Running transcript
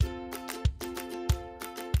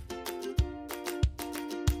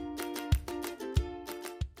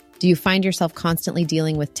Do you find yourself constantly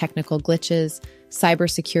dealing with technical glitches,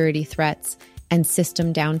 cybersecurity threats, and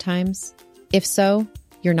system downtimes? If so,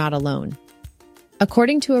 you're not alone.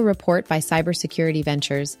 According to a report by Cybersecurity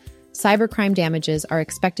Ventures, cybercrime damages are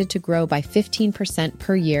expected to grow by 15%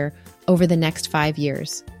 per year over the next 5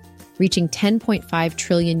 years, reaching 10.5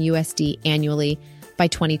 trillion USD annually by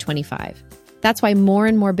 2025. That's why more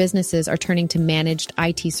and more businesses are turning to managed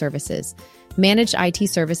IT services. Managed IT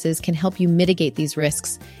services can help you mitigate these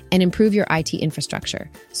risks and improve your IT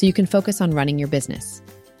infrastructure so you can focus on running your business.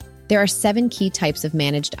 There are 7 key types of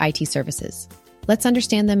managed IT services. Let's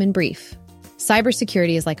understand them in brief.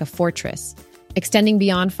 Cybersecurity is like a fortress, extending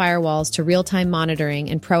beyond firewalls to real-time monitoring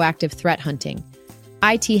and proactive threat hunting.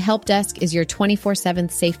 IT Help Desk is your 24/7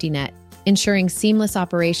 safety net, ensuring seamless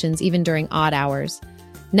operations even during odd hours.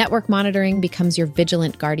 Network monitoring becomes your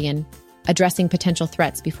vigilant guardian, addressing potential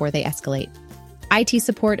threats before they escalate. IT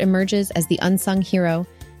support emerges as the unsung hero,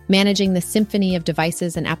 managing the symphony of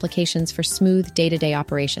devices and applications for smooth day-to-day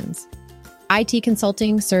operations. IT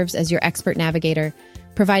consulting serves as your expert navigator,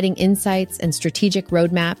 providing insights and strategic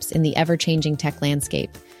roadmaps in the ever-changing tech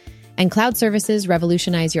landscape. And cloud services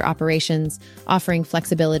revolutionize your operations, offering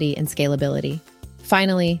flexibility and scalability.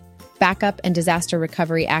 Finally, backup and disaster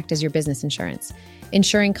recovery act as your business insurance,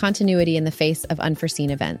 ensuring continuity in the face of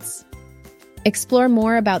unforeseen events. Explore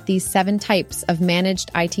more about these 7 types of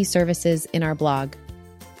managed IT services in our blog.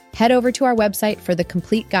 Head over to our website for the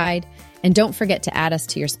complete guide, and don't forget to add us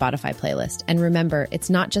to your Spotify playlist. And remember,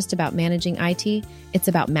 it's not just about managing IT, it's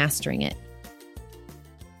about mastering it.